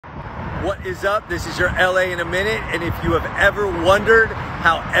What is up? This is your LA in a minute, and if you have ever wondered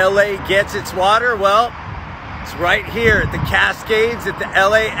how LA gets its water, well, it's right here at the Cascades at the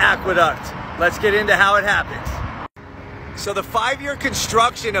LA Aqueduct. Let's get into how it happens. So the 5-year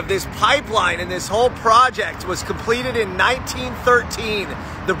construction of this pipeline and this whole project was completed in 1913,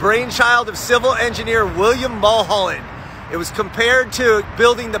 the brainchild of civil engineer William Mulholland. It was compared to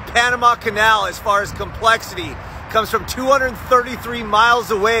building the Panama Canal as far as complexity. Comes from 233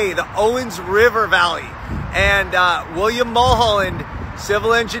 miles away, the Owens River Valley. And William Mulholland,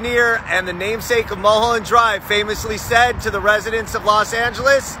 civil engineer and the namesake of Mulholland Drive, famously said to the residents of Los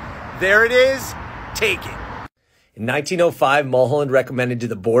Angeles, "There it is, take it." In 1905, Mulholland recommended to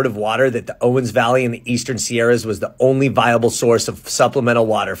the Board of Water that the Owens Valley in the Eastern Sierras was the only viable source of supplemental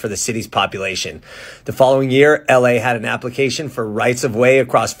water for the city's population. The following year, LA had an application for rights of way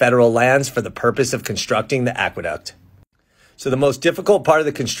across federal lands for the purpose of constructing the aqueduct. So the most difficult part of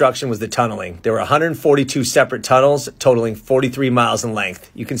the construction was the tunneling. There were 142 separate tunnels, totaling 43 miles in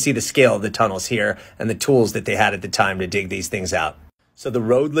length. You can see the scale of the tunnels here and the tools that they had at the time to dig these things out. So the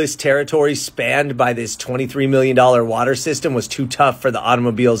roadless territory spanned by this $23 million water system was too tough for the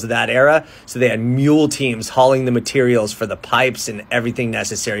automobiles of that era. So they had mule teams hauling the materials for the pipes and everything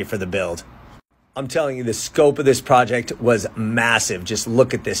necessary for the build. I'm telling you, the scope of this project was massive. Just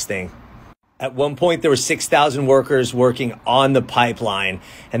look at this thing. At one point, there were 6,000 workers working on the pipeline,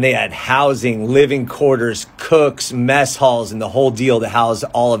 and they had housing, living quarters, cooks, mess halls, and the whole deal to house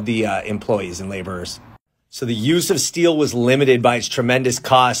all of the employees and laborers. So the use of steel was limited by its tremendous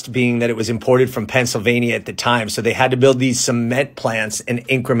cost, being that it was imported from Pennsylvania at the time. So they had to build these cement plants in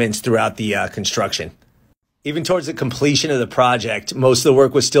increments throughout the construction. Even towards the completion of the project, most of the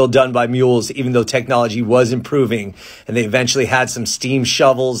work was still done by mules, even though technology was improving. And they eventually had some steam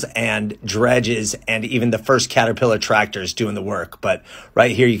shovels and dredges and even the first Caterpillar tractors doing the work. But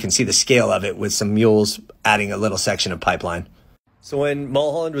right here, you can see the scale of it with some mules adding a little section of pipeline. So when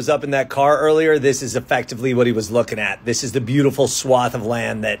Mulholland was up in that car earlier, this is effectively what he was looking at. This is the beautiful swath of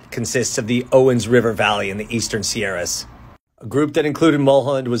land that consists of the Owens River Valley in the Eastern Sierras. A group that included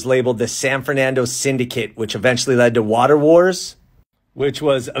Mulholland was labeled the San Fernando Syndicate, which eventually led to Water Wars, which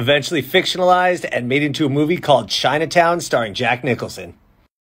was eventually fictionalized and made into a movie called Chinatown starring Jack Nicholson.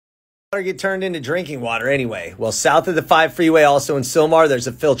 Water get turned into drinking water anyway. Well, south of the 5 freeway, also in Sylmar, there's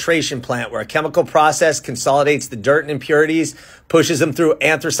a filtration plant where a chemical process consolidates the dirt and impurities, pushes them through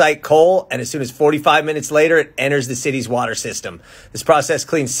anthracite coal, and as soon as 45 minutes later, it enters the city's water system. This process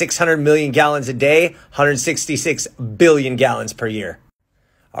cleans 600 million gallons a day, 166 billion gallons per year.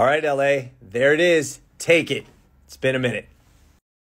 All right, LA, there it is. Take it. It's been a minute.